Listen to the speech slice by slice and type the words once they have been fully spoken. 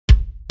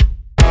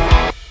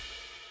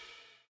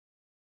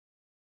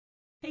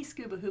Hey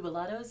Scuba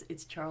Hubalados,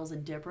 it's Charles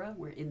and Deborah.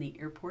 We're in the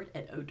airport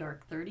at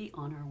Dark 30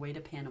 on our way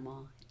to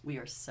Panama. We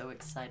are so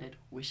excited.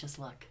 Wish us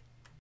luck.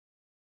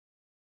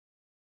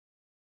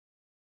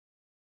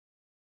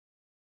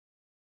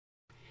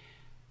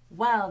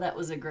 Wow, that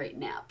was a great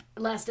nap.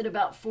 It lasted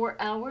about 4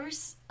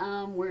 hours.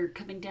 We're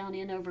coming down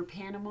in over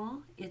Panama.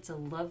 It's a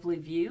lovely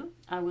view.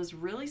 I was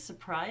really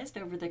surprised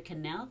over the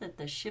canal that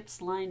the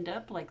ships lined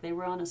up like they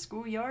were on a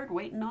schoolyard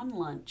waiting on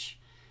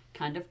lunch.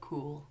 Kind of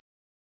cool.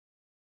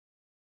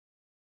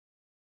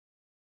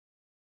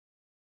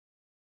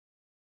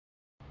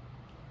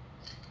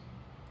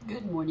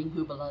 Good morning,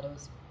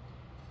 Hubalados.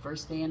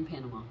 First day in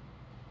Panama.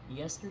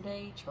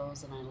 Yesterday,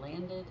 Charles and I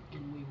landed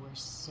and we were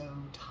so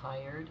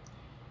tired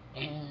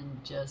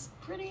and just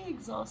pretty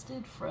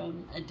exhausted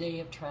from a day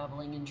of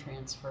traveling and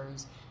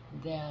transfers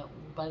that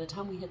by the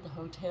time we hit the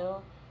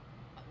hotel,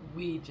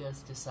 we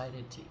just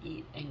decided to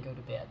eat and go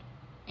to bed.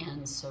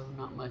 And so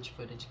not much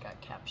footage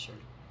got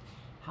captured.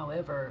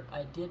 However,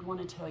 I did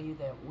want to tell you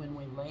that when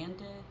we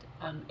landed,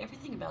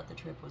 everything about the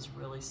trip was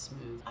really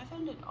smooth. I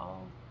found it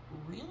all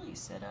really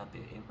set up.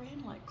 It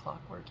ran like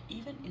clockwork,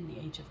 even in the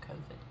age of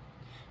COVID.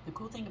 The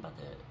cool thing about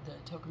the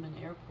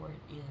Tocumen airport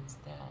is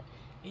that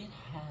it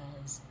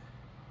has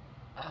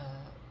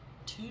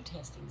 2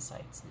 testing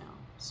sites now.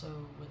 So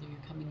whether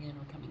you're coming in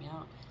or coming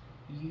out,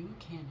 you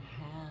can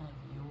have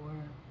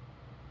your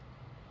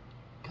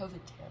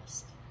COVID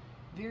test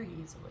very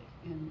easily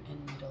and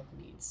meet all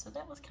the needs. So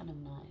that was kind of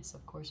nice.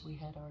 Of course, we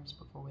had ours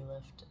before we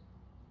left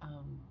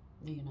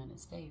the United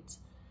States.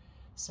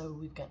 So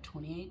we've got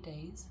 28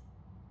 days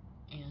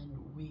and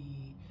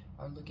we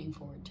are looking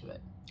forward to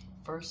it.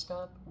 First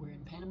up, we're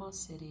in Panama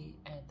City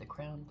at the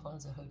Crown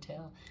Plaza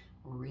Hotel.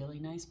 Really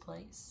nice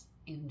place,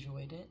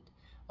 enjoyed it.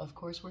 Of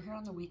course, we're here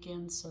on the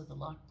weekends, so the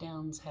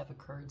lockdowns have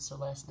occurred, so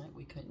last night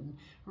we couldn't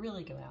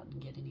really go out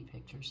and get any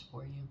pictures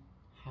for you.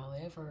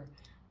 However,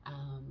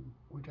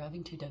 we're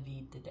driving to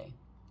David today,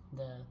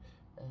 the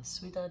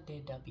Ciudad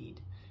de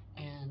David,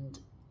 and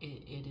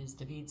it is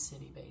David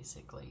City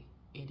basically.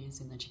 It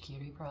is in the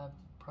Chiquiri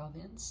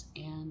province,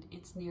 and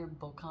it's near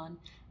Bocan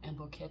and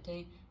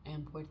Boquete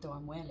and Puerto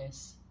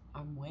Armuelles,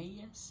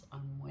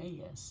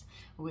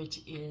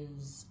 which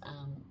is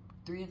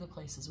 3 of the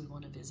places we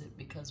want to visit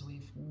because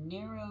we've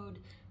narrowed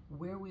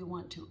where we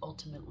want to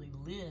ultimately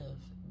live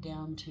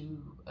down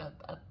to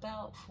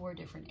about 4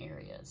 different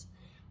areas.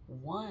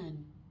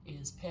 One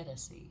is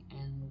Pedasi,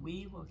 and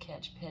we will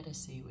catch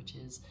Pedasi, which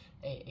is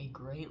a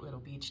great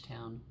little beach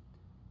town.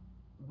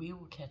 We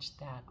will catch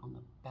that on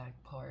the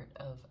back part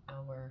of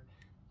our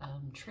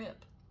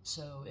trip,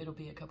 so it'll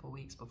be a couple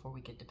weeks before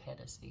we get to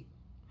Pedasi.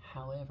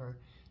 However,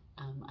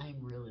 I'm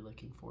really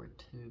looking forward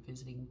to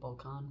visiting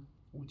Bocan,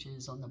 which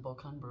is on the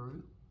Bocan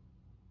Baru,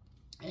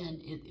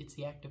 and it's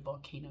the active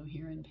volcano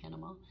here in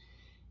Panama,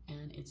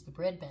 and it's the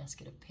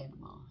breadbasket of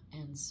Panama.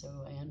 And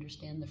so I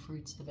understand the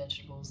fruits, the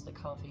vegetables, the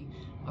coffee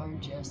are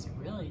just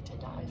really to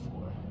die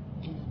for,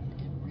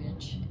 and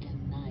rich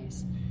and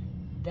nice.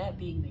 That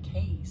being the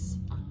case,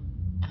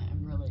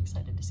 I'm really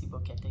excited to see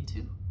Boquete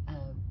too.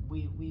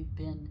 We've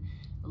been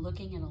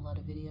looking at a lot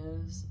of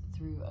videos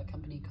through a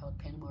company called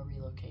Panama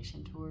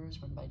Relocation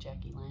Tours, run by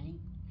Jackie Lang,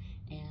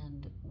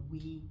 and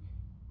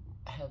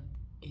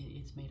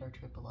it's made our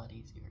trip a lot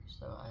easier.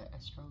 So I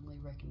strongly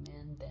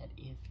recommend that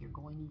if you're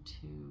going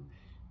to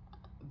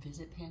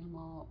visit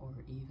Panama, or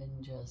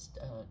even just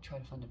try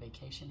to find a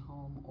vacation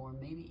home, or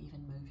maybe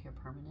even move here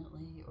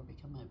permanently or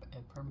become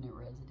a permanent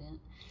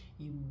resident,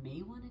 you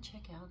may want to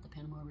check out the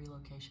Panama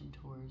Relocation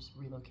Tours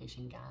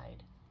Relocation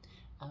Guide.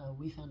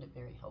 We found it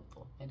very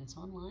helpful, and it's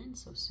online,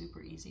 so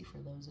super easy for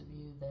those of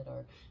you that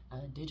are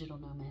digital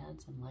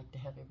nomads and like to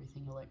have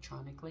everything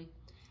electronically.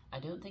 I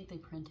don't think they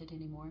print it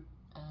anymore.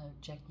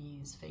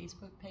 Jackie's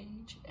Facebook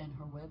page and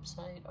her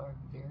website are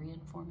very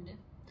informative.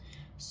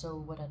 So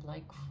what I'd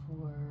like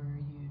for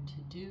you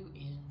to do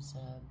is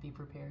be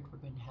prepared. We're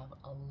going to have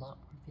a lot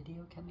more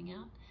video coming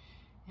out,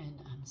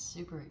 and I'm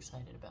super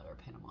excited about our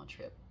Panama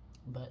trip.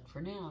 But for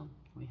now,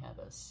 we have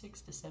a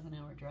 6 to 7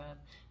 hour drive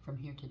from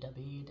here to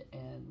David,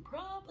 and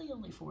probably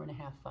only 4.5,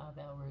 5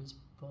 hours,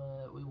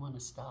 but we want to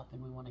stop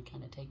and we want to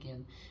kind of take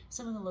in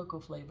some of the local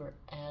flavor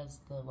as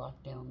the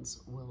lockdowns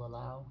will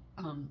allow.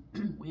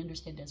 We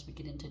understand as we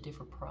get into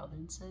different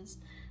provinces,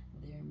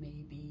 there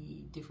may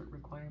be different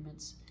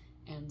requirements,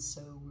 and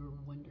so we're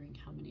wondering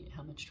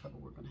how much trouble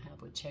we're going to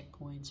have with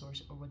checkpoints or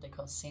what they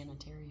call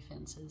sanitary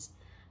fences.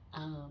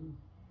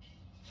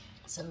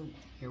 So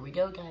here we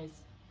go,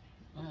 guys.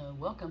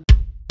 Welcome.